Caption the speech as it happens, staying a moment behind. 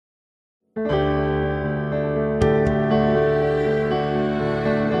This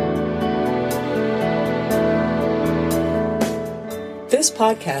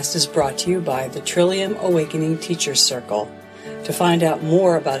podcast is brought to you by the Trillium Awakening Teachers Circle. To find out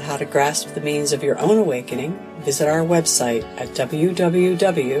more about how to grasp the means of your own awakening, visit our website at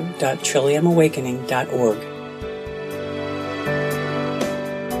www.trilliumawakening.org.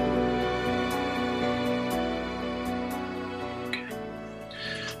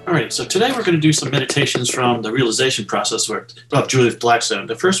 All right, so today we're going to do some meditations from the realization process work of Judith Blackstone.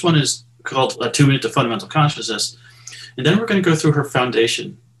 The first one is called A 2 Minute to Fundamental Consciousness. And then we're going to go through her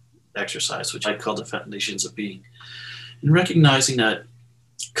foundation exercise, which I call the foundations of being. And recognizing that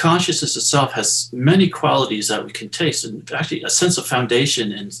consciousness itself has many qualities that we can taste. And actually, a sense of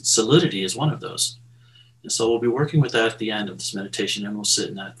foundation and solidity is one of those. And so we'll be working with that at the end of this meditation, and we'll sit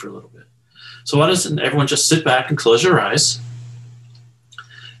in that for a little bit. So why doesn't everyone just sit back and close your eyes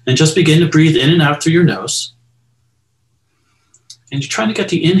and just begin to breathe in and out through your nose. And you're trying to get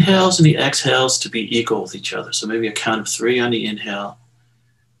the inhales and the exhales to be equal with each other. So maybe a count of 3 on the inhale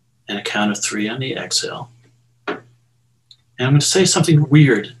and a count of 3 on the exhale. And I'm going to say something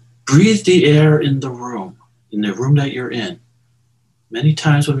weird. Breathe the air in the room that you're in. Many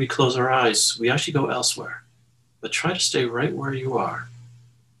times when we close our eyes, we actually go elsewhere. But try to stay right where you are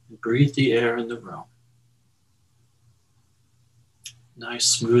and breathe the air in the room. Nice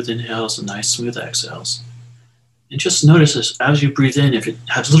smooth inhales and nice smooth exhales. And just notice as you breathe in, if it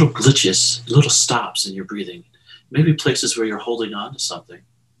has little glitches, little stops in your breathing, maybe places where you're holding on to something.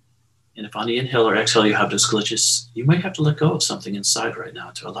 And if on the inhale or exhale you have those glitches, you might have to let go of something inside right now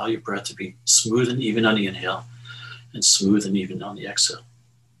to allow your breath to be smooth and even on the inhale and smooth and even on the exhale.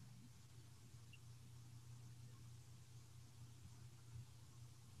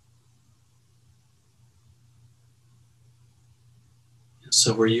 And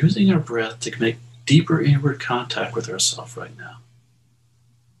so we're using our breath to make deeper inward contact with ourselves right now.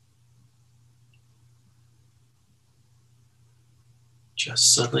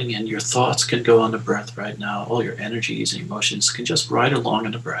 Just settling in. Your thoughts can go on the breath right now. All your energies and emotions can just ride along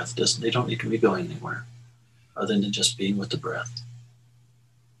in the breath. They don't need to be going anywhere other than just being with the breath.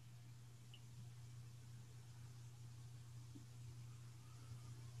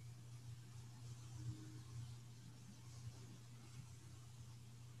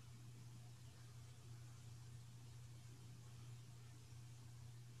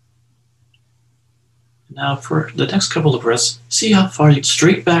 Now for the next couple of breaths, see how far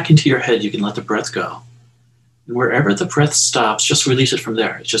straight back into your head you can let the breath go. And wherever the breath stops, just release it from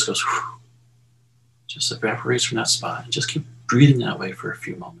there. It just goes, whew, just evaporates from that spot. And just keep breathing that way for a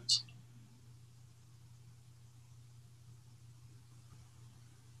few moments.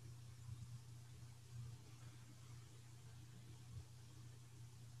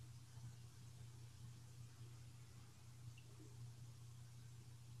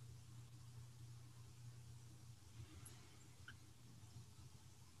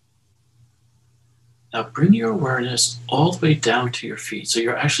 Now bring your awareness all the way down to your feet. So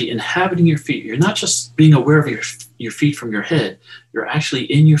you're actually inhabiting your feet. You're not just being aware of your feet from your head. You're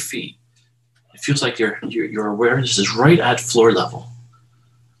actually in your feet. It feels like your awareness is right at floor level.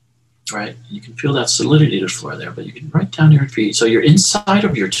 Right? You can feel that solidity to the floor there, but you can right down your feet. So you're inside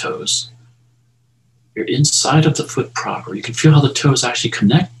of your toes. You're inside of the foot proper. You can feel how the toes actually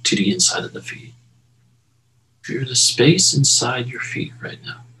connect to the inside of the feet. Feel the space inside your feet right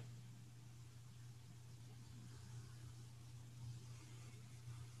now.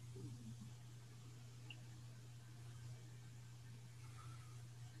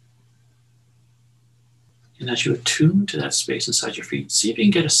 And as you attune to that space inside your feet, see if you can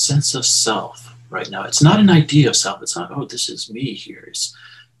get a sense of self right now. It's not an idea of self. It's not, oh, this is me here. It's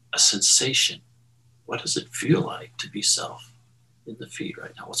a sensation. What does it feel like to be self in the feet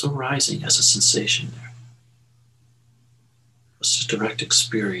right now? What's arising as a sensation there? What's the direct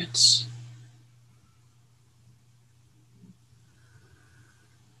experience?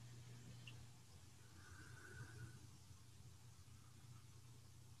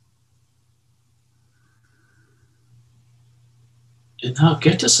 And now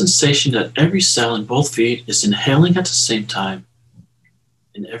get the sensation that every cell in both feet is inhaling at the same time,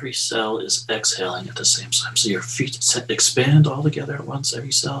 and every cell is exhaling at the same time. So your feet expand all together at once,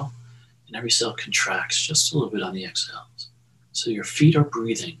 every cell, and every cell contracts just a little bit on the exhales. So your feet are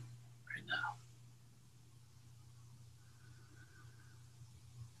breathing right now.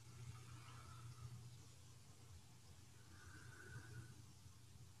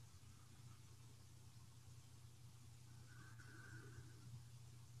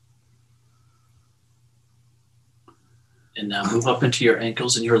 And now move up into your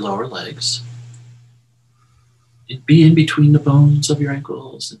ankles and your lower legs. And be in between the bones of your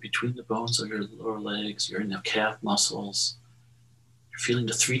ankles and between the bones of your lower legs. You're in the calf muscles. You're feeling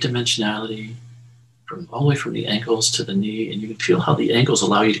the three-dimensionality from all the way from the ankles to the knee. And you can feel how the ankles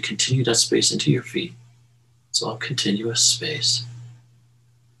allow you to continue that space into your feet. It's all continuous space.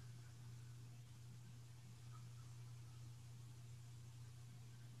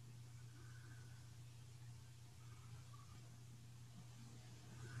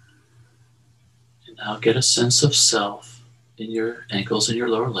 And now get a sense of self in your ankles and your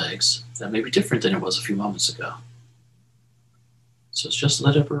lower legs. That may be different than it was a few moments ago. So it's just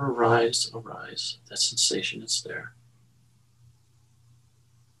let it arise. That sensation is there.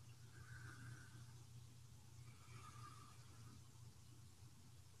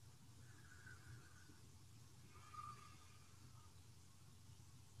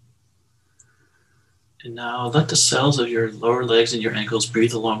 And now let the cells of your lower legs and your ankles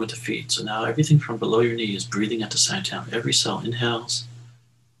breathe along with the feet. So now everything from below your knee is breathing at the same time. Every cell inhales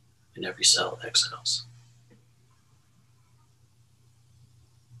and every cell exhales.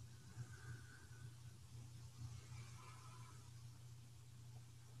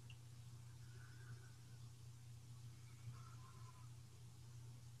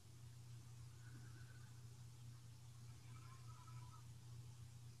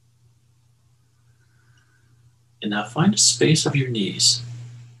 And now find a space of your knees.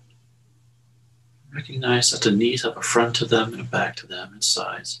 Recognize that the knees have a front to them and a back to them and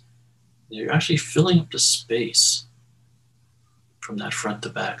sides. And you're actually filling up the space from that front to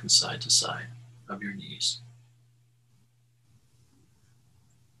back and side to side of your knees.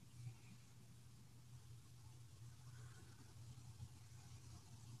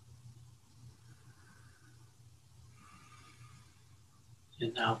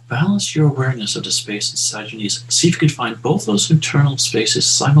 And now balance your awareness of the space inside your knees. See if you can find both those internal spaces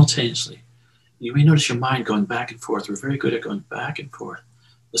simultaneously. You may notice your mind going back and forth. We're very good at going back and forth.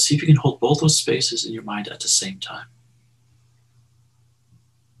 But see if you can hold both those spaces in your mind at the same time.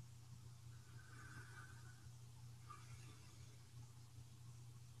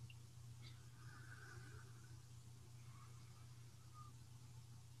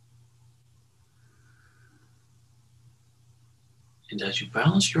 And as you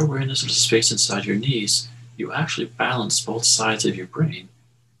balance your awareness of the space inside your knees, you actually balance both sides of your brain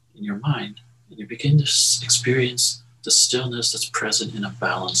in your mind. And you begin to experience the stillness that's present in a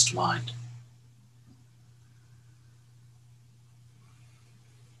balanced mind.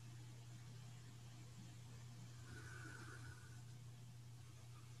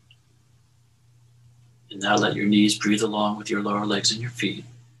 And now let your knees breathe along with your lower legs and your feet.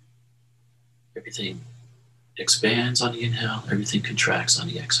 Everything expands on the inhale, everything contracts on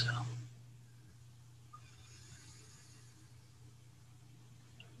the exhale.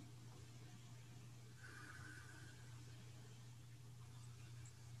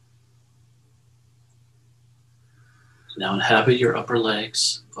 Now inhabit your upper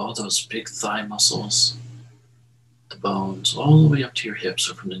legs, all those big thigh muscles, the bones, all the way up to your hips.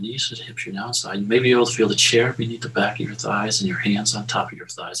 So from the knees to the hips, you're now inside. You may be able to feel the chair beneath the back of your thighs and your hands on top of your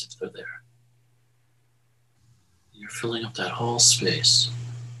thighs if they're there. You're filling up that whole space.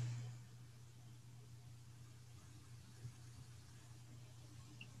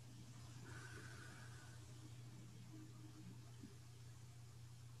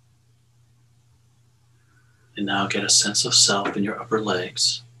 And now get a sense of self in your upper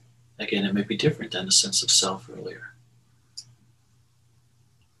legs. Again, it may be different than the sense of self earlier.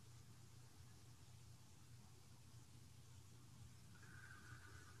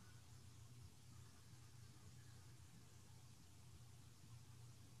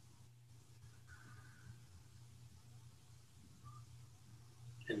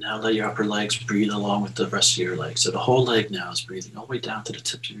 And now let your upper legs breathe along with the rest of your legs. So the whole leg now is breathing all the way down to the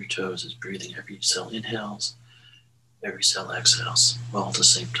tips of your toes, is breathing. Every cell inhales, every cell exhales, all at the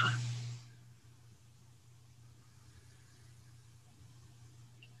same time.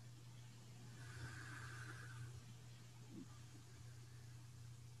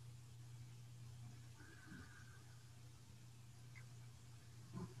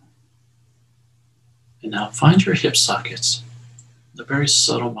 And now find your hip sockets. The very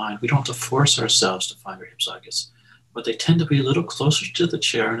subtle mind. We don't have to force ourselves to find our hip sockets, but they tend to be a little closer to the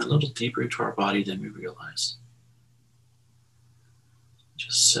chair and a little deeper into our body than we realize.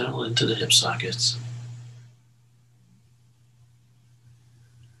 Just settle into the hip sockets.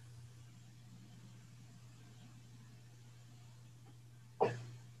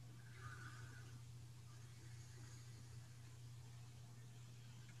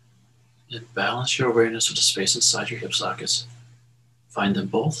 And balance your awareness with the space inside your hip sockets. Find them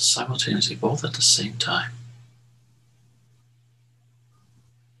both simultaneously, both at the same time.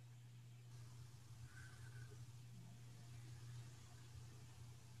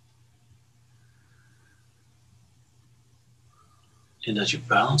 And as you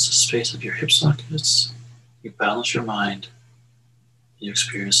balance the space of your hip sockets, you balance your mind, and you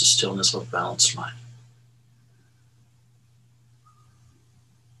experience the stillness of a balanced mind.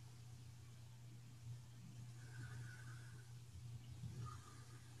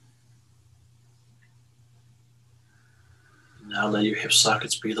 Now let your hip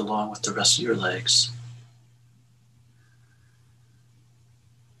sockets breathe along with the rest of your legs.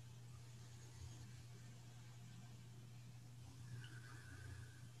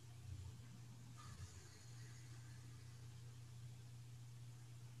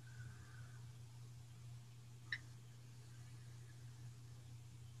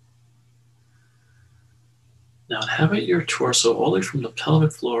 Now inhabit your torso all the way from the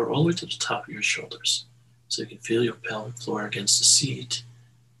pelvic floor all the way to the top of your shoulders. So you can feel your pelvic floor against the seat,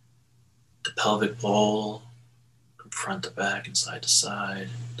 the pelvic bowl, from front to back and side to side,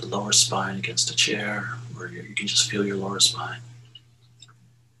 the lower spine against the chair, where you can just feel your lower spine.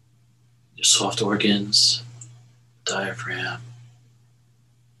 Your soft organs, diaphragm,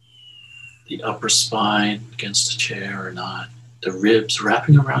 the upper spine against the chair or not, the ribs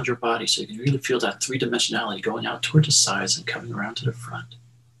wrapping around your body so you can really feel that three-dimensionality going out toward the sides and coming around to the front.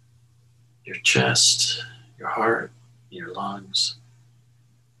 Your chest, your heart, your lungs,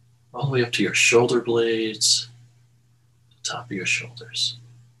 all the way up to your shoulder blades, the top of your shoulders.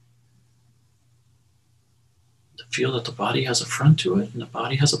 To feel that the body has a front to it and the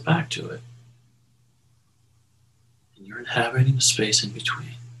body has a back to it. And you're inhabiting the space in between.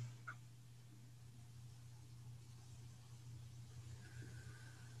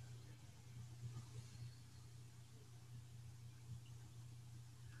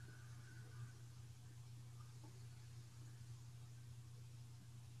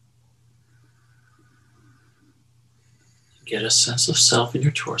 Get a sense of self in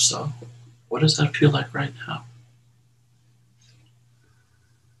your torso. What does that feel like right now?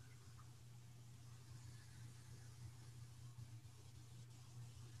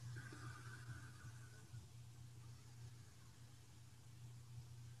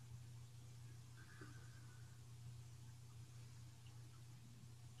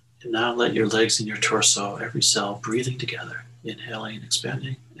 And now let your legs and your torso, every cell breathing together, inhaling and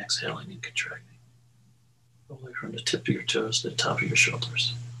expanding, exhaling and contracting. All the way from the tip of your toes to the top of your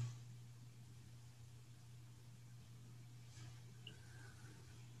shoulders.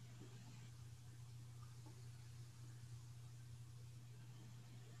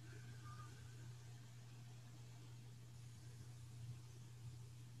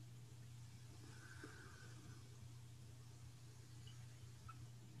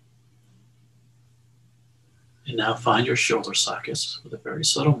 And now find your shoulder sockets with a very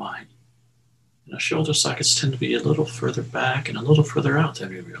subtle mind. And our shoulder sockets tend to be a little further back and a little further out than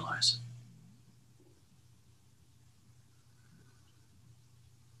we realize.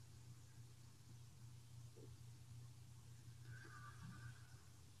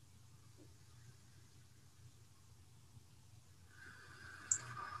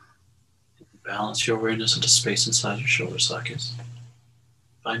 Balance your awareness of the space inside your shoulder sockets.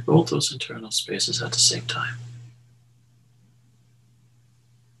 Find both those internal spaces at the same time.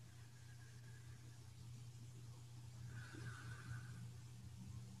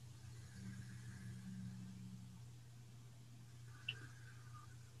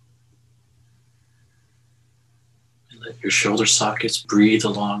 And let your shoulder sockets breathe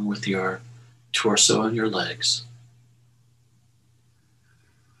along with your torso and your legs.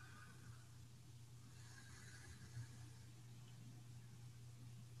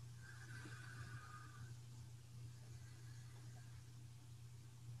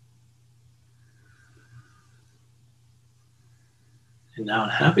 And now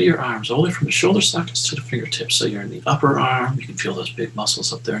inhabit your arms all the way from the shoulder sockets to the fingertips. So you're in the upper arm. You can feel those big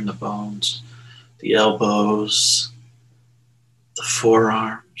muscles up there in the bones, the elbows, the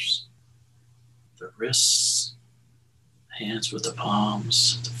forearms, the wrists, hands with the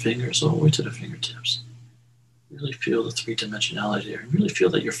palms, the fingers all the way to the fingertips. Really feel the three-dimensionality there. And really feel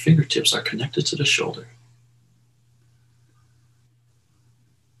that your fingertips are connected to the shoulder.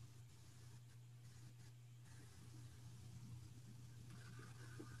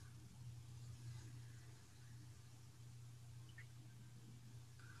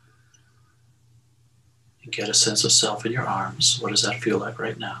 And get a sense of self in your arms. What does that feel like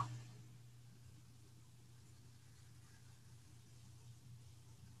right now?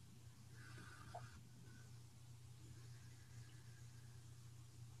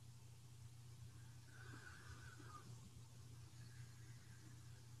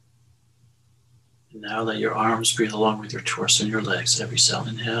 Now let your arms breathe along with your torso and your legs. Every cell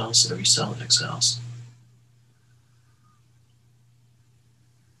inhales, every cell exhales.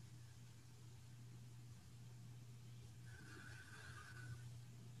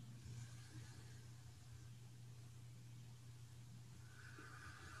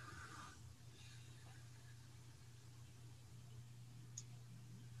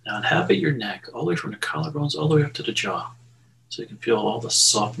 Now inhabit your neck all the way from the collarbones all the way up to the jaw. So you can feel all the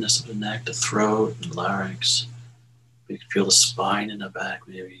softness of the neck, the throat, and larynx. You can feel the spine in the back,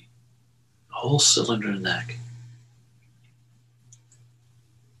 maybe. The whole cylinder of the neck.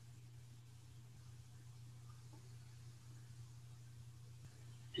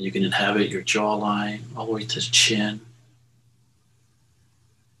 And you can inhabit your jawline all the way to the chin.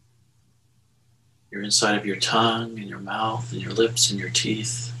 Your inside of your tongue and your mouth and your lips and your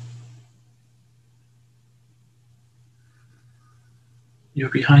teeth. You're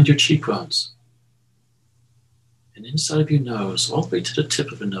behind your cheekbones. And inside of your nose, all the way to the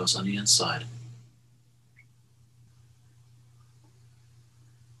tip of the nose on the inside.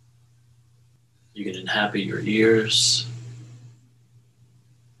 You can inhabit your ears.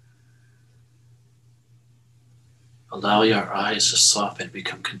 Allow your eyes to soften and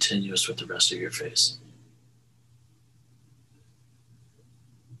become continuous with the rest of your face.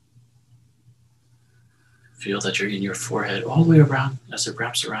 Feel that you're in your forehead all the way around as it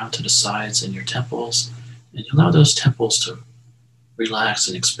wraps around to the sides and your temples. And you allow those temples to relax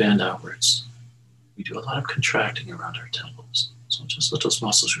and expand outwards. We do a lot of contracting around our temples. So just let those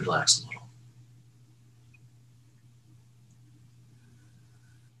muscles relax a little.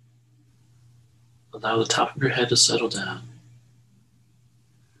 Allow the top of your head to settle down.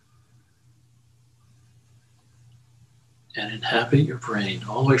 And inhabit your brain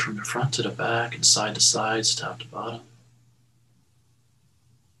all the way from the front to the back and side to sides, top to bottom.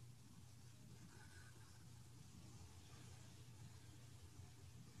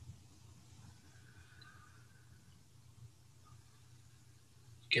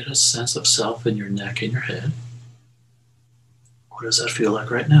 Get a sense of self in your neck and your head. What does that feel like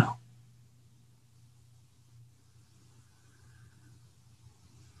right now?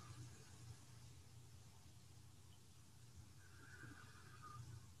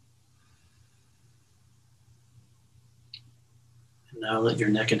 Now let your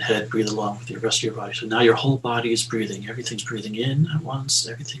neck and head breathe along with the rest of your body. So now your whole body is breathing. Everything's breathing in at once.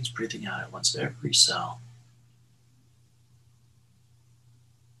 Everything's breathing out at once. Every cell.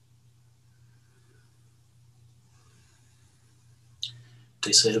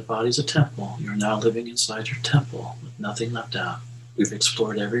 They say the body's a temple. You're now living inside your temple with nothing left out. We've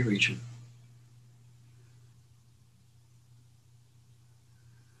explored every region.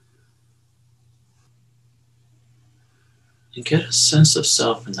 And get a sense of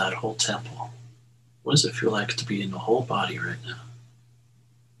self in that whole temple. What does it feel like to be in the whole body right now?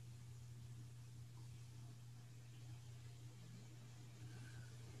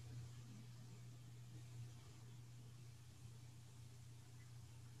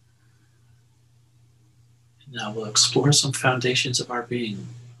 And now we'll explore some foundations of our being.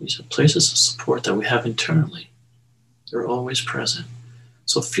 These are places of support that we have internally. They're always present.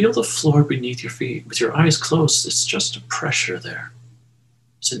 So feel the floor beneath your feet. With your eyes closed, it's just a pressure there.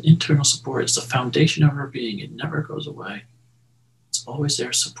 It's an internal support. It's the foundation of our being. It never goes away. It's always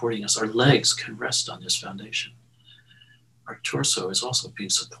there supporting us. Our legs can rest on this foundation. Our torso is also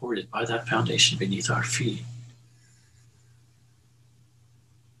being supported by that foundation beneath our feet.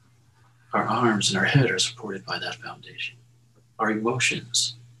 Our arms and our head are supported by that foundation. Our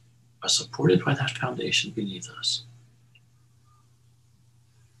emotions are supported by that foundation beneath us.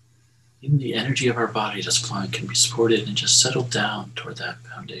 Even the energy of our body that's flowing can be supported and just settle down toward that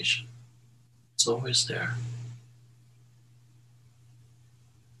foundation. It's always there.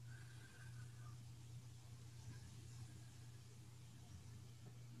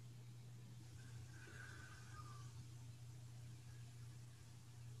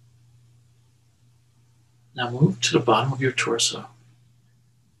 Now move to the bottom of your torso.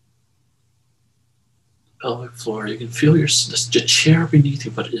 Pelvic floor. You can feel the chair beneath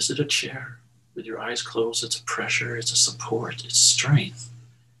you, but is it a chair? With your eyes closed, it's a pressure, it's a support, it's strength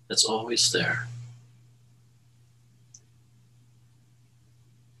that's always there.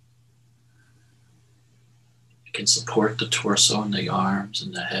 It can support the torso and the arms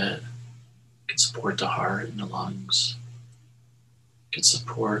and the head. It can support the heart and the lungs. It can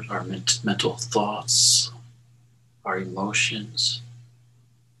support our mental thoughts, our emotions.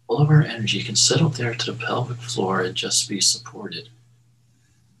 All of our energy can settle there to the pelvic floor and just be supported.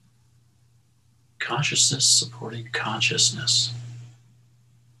 Consciousness supporting consciousness.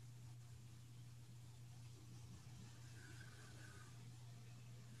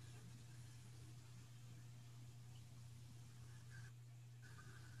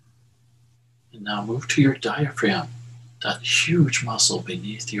 And now move to your diaphragm, that huge muscle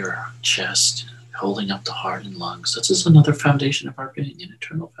beneath your chest, holding up the heart and lungs. This is another foundation of our being, an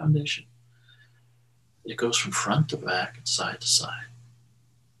internal foundation. It goes from front to back and side to side.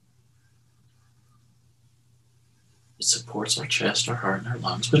 It supports our chest, our heart, and our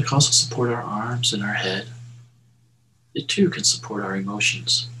lungs, but it can also support our arms and our head. It too can support our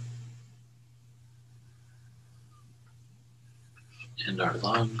emotions and our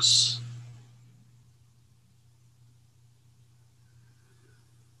lungs.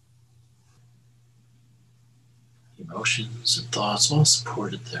 Emotions and thoughts all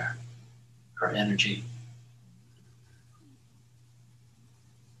supported there. Our energy.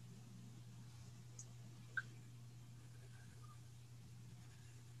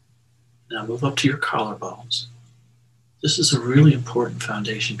 Now move up to your collarbones. This is a really important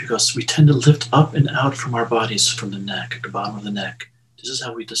foundation because we tend to lift up and out from our bodies from the neck, at the bottom of the neck. This is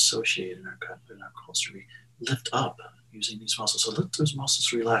how we dissociate in our culture. We lift up using these muscles. So let those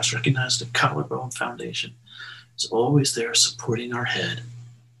muscles relax. Recognize the collarbone foundation is always there, supporting our head,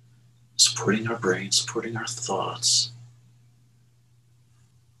 supporting our brain, supporting our thoughts.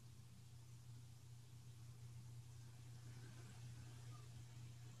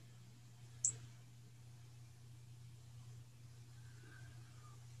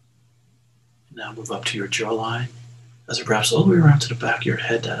 Now move up to your jawline as it wraps all the way around to the back of your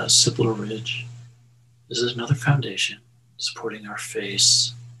head, that occipital ridge. This is another foundation supporting our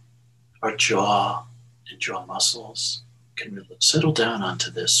face, our jaw, and jaw muscles. Can settle down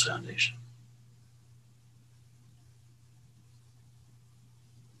onto this foundation.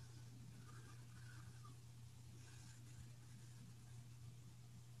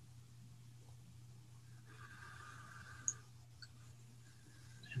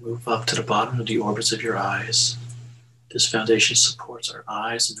 And move up to the bottom of the orbits of your eyes. This foundation supports our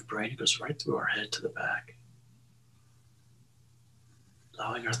eyes and the brain. It goes right through our head to the back,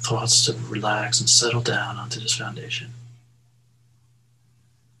 allowing our thoughts to relax and settle down onto this foundation.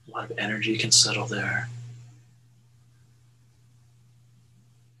 A lot of energy can settle there.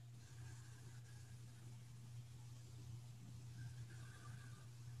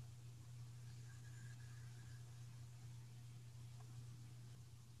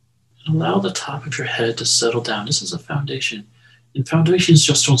 And allow the top of your head to settle down. This is a foundation. And foundations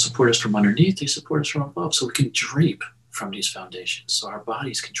just don't support us from underneath, they support us from above. So we can drape from these foundations. So our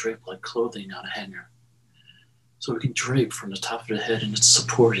bodies can drape like clothing on a hanger. So we can drape from the top of the head and it's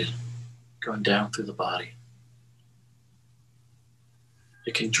supported, going down through the body.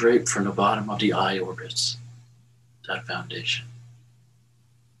 It can drape from the bottom of the eye orbits, that foundation.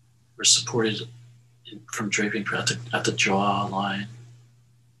 We're supported from draping at the jaw line.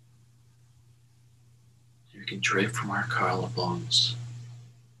 You can drape from our collarbones,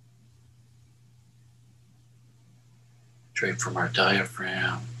 drape from our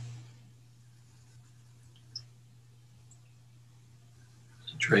diaphragm,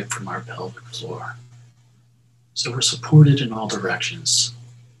 drape from our pelvic floor. So we're supported in all directions.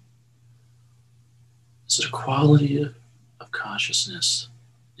 It's a quality of consciousness,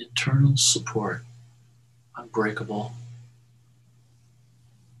 internal support, unbreakable,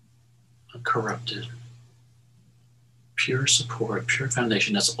 uncorrupted, pure support, pure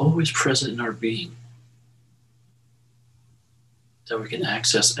foundation that's always present in our being, that we can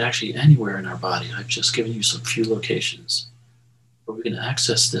access actually anywhere in our body. I've just given you some few locations, but we can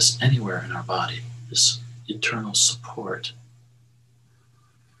access this anywhere in our body, this internal support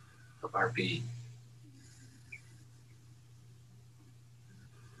of our being.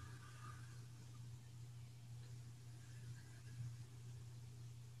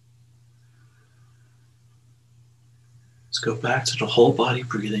 Let's go back to the whole body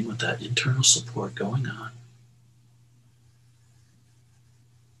breathing with that internal support going on.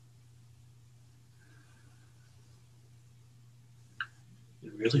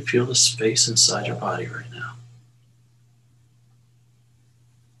 You really feel the space inside your body right now.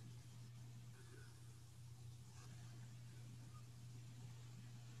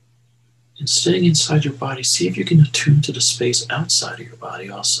 And staying inside your body, see if you can attune to the space outside of your body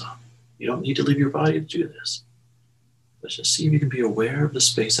also. You don't need to leave your body to do this. But just see if you can be aware of the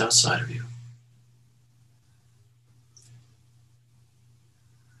space outside of you.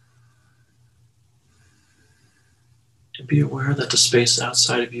 And be aware that the space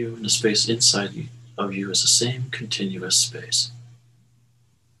outside of you and the space inside of you is the same continuous space.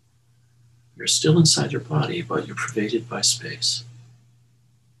 You're still inside your body, but you're pervaded by space.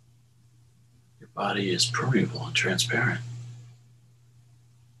 Your body is permeable and transparent.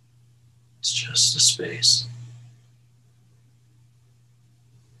 It's just a space.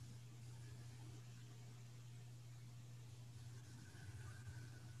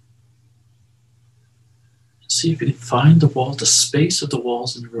 See if you can find the space of the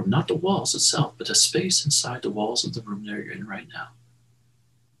walls in the room, not the walls itself, but the space inside the walls of the room that you're in right now.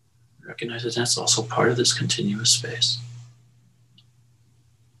 Recognize that that's also part of this continuous space.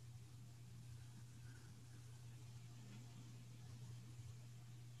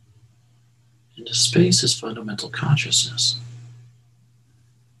 And the space is fundamental consciousness.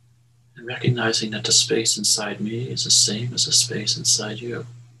 And recognizing that the space inside me is the same as the space inside you.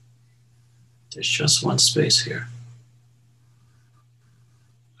 There's just one space here,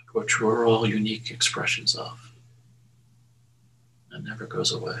 which we're all unique expressions of. That never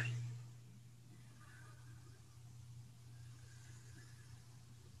goes away.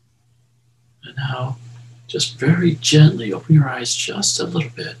 And now, just very gently open your eyes just a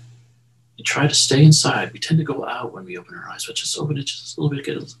little bit. And try to stay inside. We tend to go out when we open our eyes, but just open it just a little bit,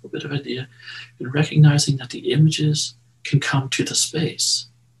 get a little bit of idea. And recognizing that the images can come to the space.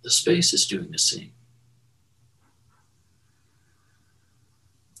 The space is doing the seeing.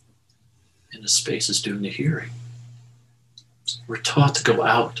 And the space is doing the hearing. We're taught to go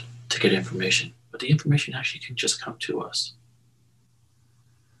out to get information, but the information actually can just come to us.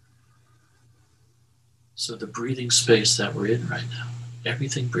 So the breathing space that we're in right now,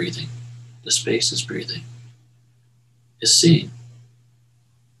 everything breathing, the space is breathing, is seeing.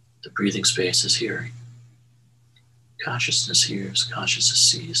 The breathing space is hearing. Consciousness hears, consciousness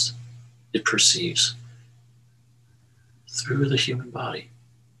sees, it perceives through the human body.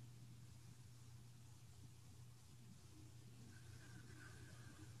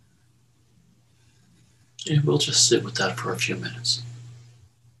 And we'll just sit with that for a few minutes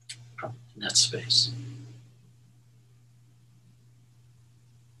in that space.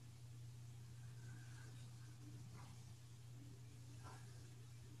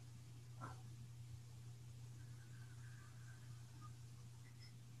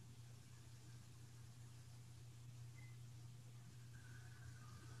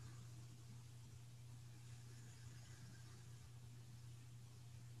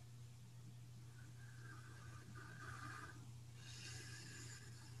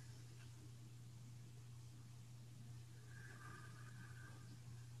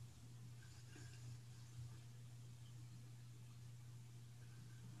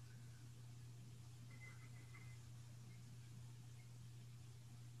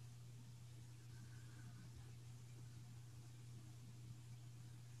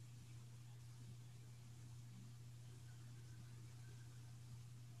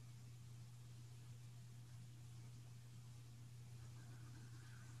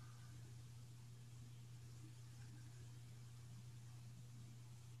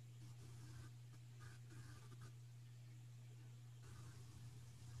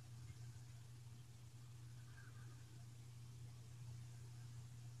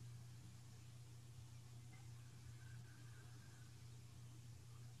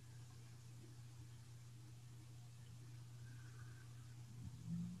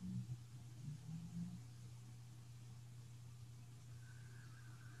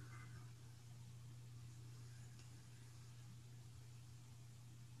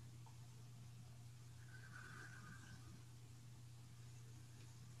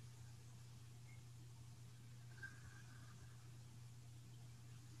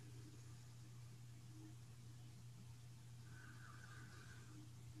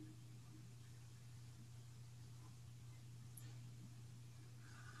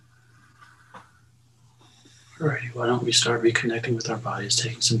 Alrighty, why don't we start reconnecting with our bodies,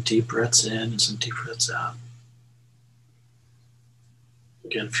 taking some deep breaths in and some deep breaths out.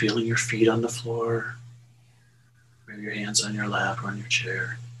 Again, feeling your feet on the floor, maybe your hands on your lap or on your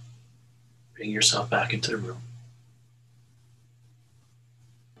chair. Bring yourself back into the room.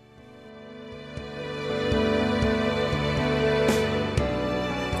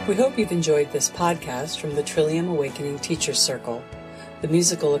 We hope you've enjoyed this podcast from the Trillium Awakening Teachers Circle. The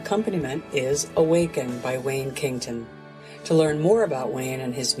musical accompaniment is Awaken by Wayne Kington. To learn more about Wayne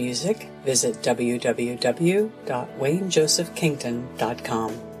and his music, visit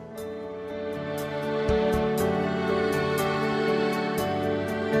www.waynejosephkington.com.